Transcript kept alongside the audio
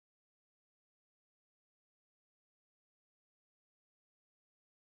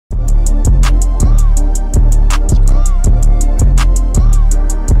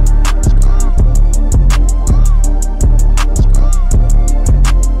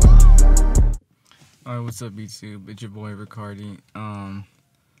What's up, YouTube? It's your boy Ricardi. In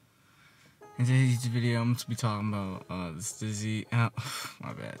today's video, I'm going to be talking about the Stiiizy.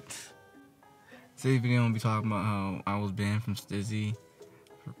 My bad. Today's video, I'm going to be talking about how I was banned from Stiiizy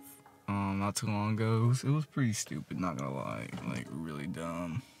not too long ago. It was pretty stupid, not gonna lie, like really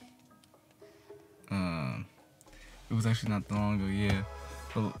dumb. It was actually not that long ago, yeah.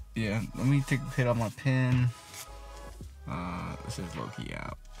 But yeah, let me take a hit on my pen. This is low-key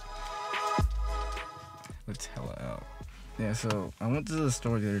out. Let's hella out. Yeah, so I went to the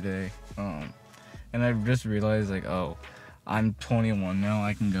store the other day, and I just realized, like, oh, I'm 21 now,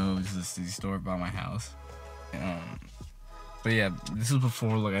 I can go to the Stiiizy store by my house. But yeah, this was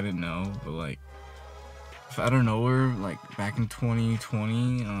before, like, I didn't know, but like, out of nowhere, like, back in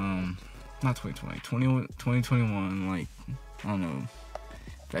 2020, not 2020, 2021, like, I don't know,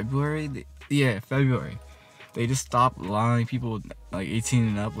 February? February. They just stopped allowing people, like, 18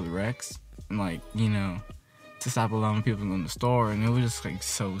 and up with Rex, and, like, you know, to stop allowing people to go in the store, and it was just, like,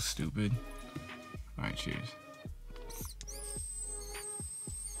 so stupid. Alright, cheers.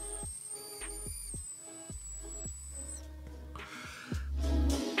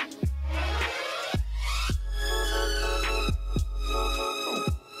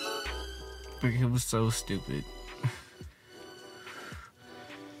 Like, it was so stupid.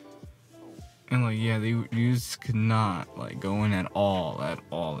 And like, yeah, you just could not, like, go in at all,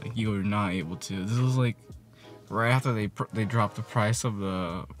 like, you were not able to. This was like right after they dropped the price of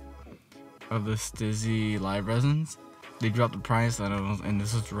the Stiiizy live resins. They dropped the price, and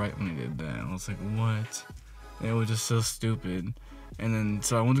this was right when they did that. I was like, what? And it was just so stupid. And then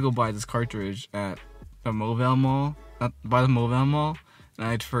so I went to go buy this cartridge at the Mobile Mall, and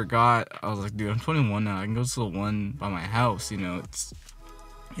I forgot. I was like, dude, I'm 21 now. I can go to the one by my house. You know,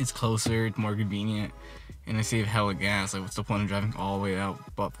 it's closer, it's more convenient, and I save hella gas. Like, what's the point of driving all the way out,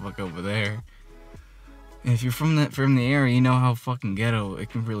 fuck over there? And if you're from the area, you know how fucking ghetto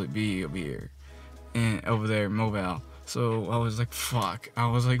it can really be over here, and over there, Mobile. So I was like, fuck. I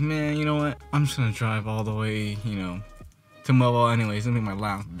was like, man, you know what? I'm just gonna drive all the way, you know, to Mobile anyways. It's gonna be my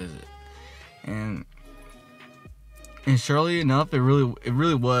last visit. And surely enough, it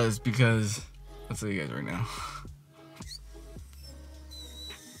really was, because I'll tell you guys right now.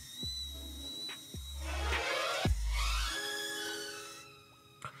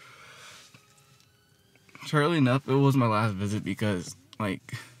 Surely enough, it was my last visit, because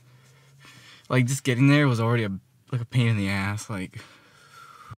like just getting there was already a pain in the ass. Like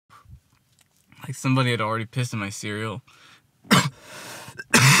somebody had already pissed in my cereal.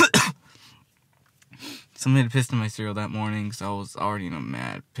 Somebody had pissed in my cereal that morning, so I was already in a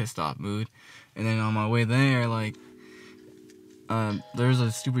mad, pissed off mood. And then on my way there, like, there's a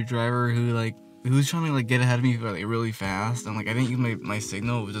stupid driver who was trying to, like, get ahead of me, like, really fast. And, like, I didn't use my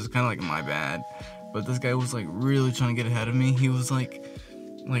signal, which is kind of, like, my bad. But this guy was, like, really trying to get ahead of me. He was, like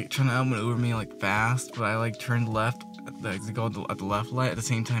trying to outmaneuver me, like, fast. But I, like, turned left, to go at the left light at the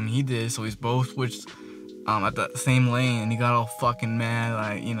same time he did. So he's both switched at the same lane, and he got all fucking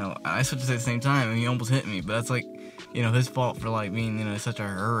mad. You know, I switched at the same time, and he almost hit me. But that's, like, you know, his fault for, like, being, you know, in such a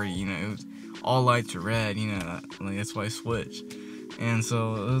hurry. You know, it was, all lights are red, you know, like, that's why I switched. And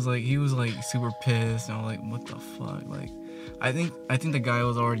so it was like, he was, like, super pissed, and I was like, what the fuck? Like, I think the guy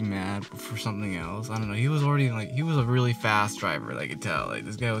was already mad for something else. I don't know. He was already, like, he was a really fast driver, I could tell. Like,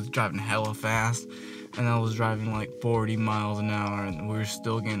 this guy was driving hella fast, and I was driving, like, 40 miles an hour, and we were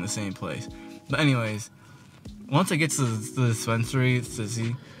still getting the same place. But anyways, once I get to the dispensary, it's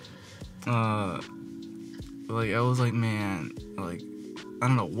Stiiizy, like, I was like, man, like, I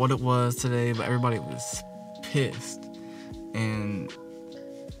don't know what it was today, but everybody was pissed. And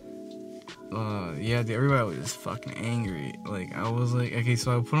yeah, everybody was just fucking angry. Like, I was like, okay,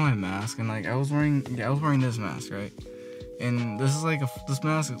 so I put on my mask, and like I was wearing this mask, right? And this is like this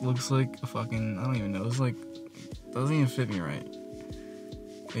mask looks like a fucking, I don't even know, it's like, doesn't even fit me right.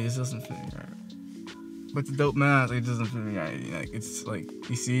 It just doesn't fit me right. But the dope mask, it doesn't fit me right. Like, it's like,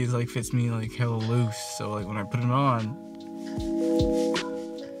 you see, it's like fits me like hella loose. So like when I put it on,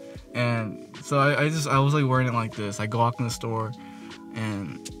 and so I was like wearing it like this. I go walk in the store,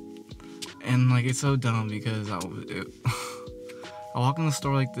 and like, it's so dumb, because I walk in the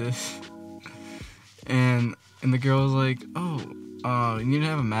store like this, and the girl was like, oh, you need to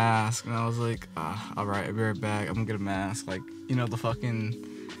have a mask. And I was like, alright, I'll be right back. I'm gonna get a mask. Like, you know, the fucking,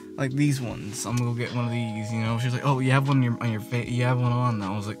 like, these ones. I'm gonna go get one of these, you know. She's like, oh, you have one on your face. You have one on. And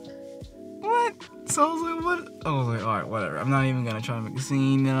I was like, what? So I was like, what? I was like, alright, whatever. I'm not even gonna try to make a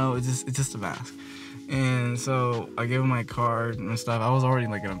scene, you know. It's just a mask. And so I gave him my card and stuff. I was already,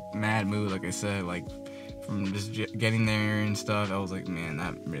 like, in a mad mood, like I said. Like, from just getting there and stuff. I was like, man,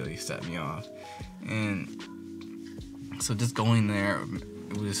 that really set me off. And so just going there,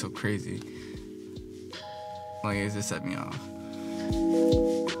 it was just so crazy. Like, it just set me off.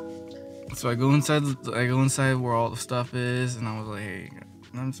 So I go inside where all the stuff is, and I was like, hey,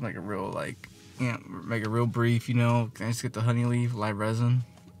 I'm just make it real, like, make it real brief, Can I just get the honey leaf, live resin?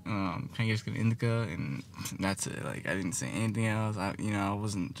 Can I just get indica? And that's it. Like, I didn't say anything else. I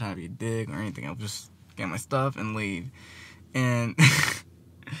wasn't trying to be a dick or anything. I was just get my stuff and leave. And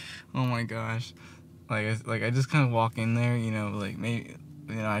oh my gosh, I just kind of walk in there, like maybe,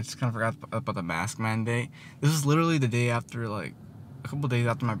 I just kind of forgot about the mask mandate. This was literally the day after, like, a couple days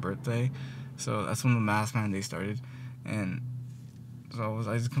after my birthday, so that's when the mask mandate started, and so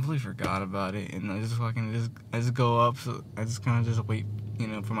I just completely forgot about it, and I just go up, so I just kind of just wait,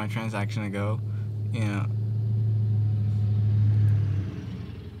 for my transaction to go,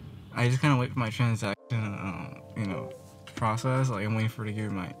 I just kind of wait for my transaction, to process. Like, I'm waiting for it to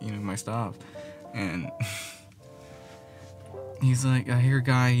give my, my stuff, and he's like, I hear a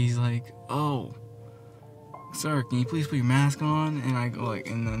guy, he's like, oh, sir, can you please put your mask on? And I go like,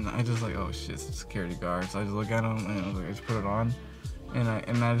 and then I just like, oh shit, it's a security guard. So I just look at him, and I was like, I just put it on, and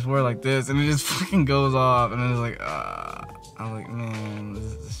I just wear it like this, and it just fucking goes off, and I was like, I was like, man, this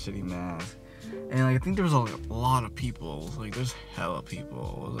is a shitty mask. And like, I think there was like a lot of people. Like, there's hella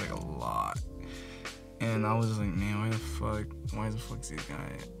people. It was like a lot. And I was just like, man, why the fuck is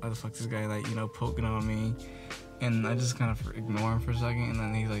this guy like, poking on me? And I just kind of ignore him for a second, and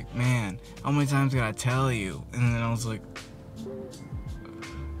then he's like, man, how many times did I tell you? And then I was like,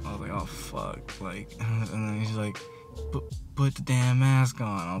 oh fuck, like, and then he's like, put the damn mask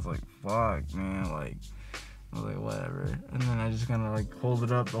on. I was like, fuck, man, like, I was like, whatever. And then I just kind of like hold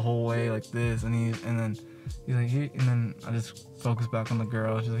it up the whole way like this, and then he's like, here, and then I just focus back on the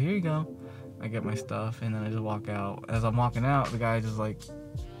girl. She's like, here you go. I get my stuff, and then I just walk out. As I'm walking out, the guy just like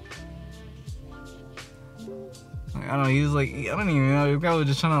I don't know, he was like, I don't even know, the guy was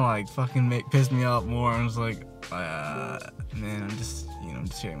just trying to like fucking piss me off more. I was like, man, I'm just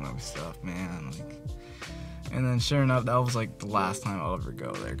sharing my stuff, man. Like, and then sure enough, that was like the last time I'll ever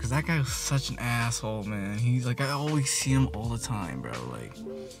go there, cause that guy was such an asshole, man. He's like, I always see him all the time, bro.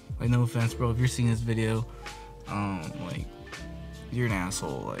 Like no offense, bro, if you're seeing this video, like, you're an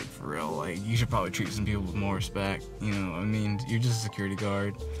asshole, like, for real. Like, you should probably treat some people with more respect. I mean, you're just a security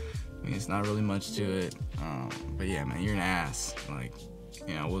guard. I mean, it's not really much to it. But yeah, man, you're an ass. Like,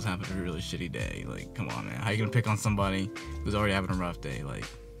 it was having a really shitty day. Like, come on, man. How you gonna pick on somebody who's already having a rough day? Like,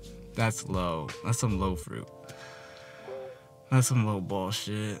 that's low. That's some low fruit. That's some low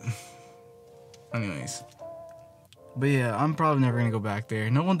bullshit. Anyways. But yeah, I'm probably never gonna go back there.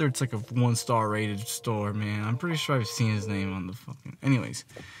 No wonder it's like a 1-star rated store, man. I'm pretty sure I've seen his name on the fucking... Anyways.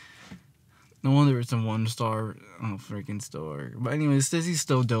 No wonder it's a 1-star freaking store. But anyways, Stiiizy's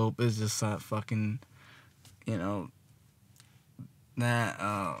still dope. It's just that fucking, that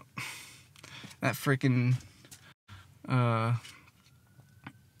freaking, that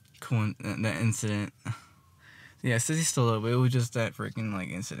incident. Yeah, Stiiizy's still dope. It was just that freaking, like,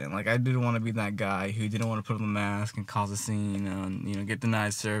 incident. Like, I didn't want to be that guy who didn't want to put on the mask and cause a scene, and, get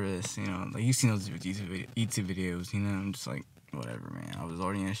denied service, Like, you've seen those YouTube videos, I'm just like, whatever, man. I was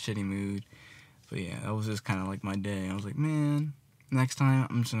already in a shitty mood. But yeah, that was just kind of like my day. I was like, man, next time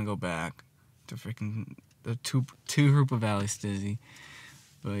I'm just gonna go back to freaking the two Hoopa Valley Stiiizy.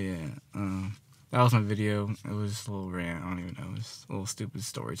 But yeah, that was my video. It was just a little rant. I don't even know. It was a little stupid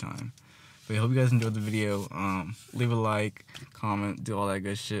story time. But I hope you guys enjoyed the video. Leave a like, comment, do all that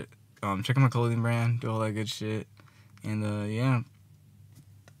good shit. Check out my clothing brand, do all that good shit. And yeah,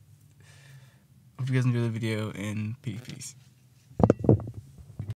 hope you guys enjoyed the video, and peace.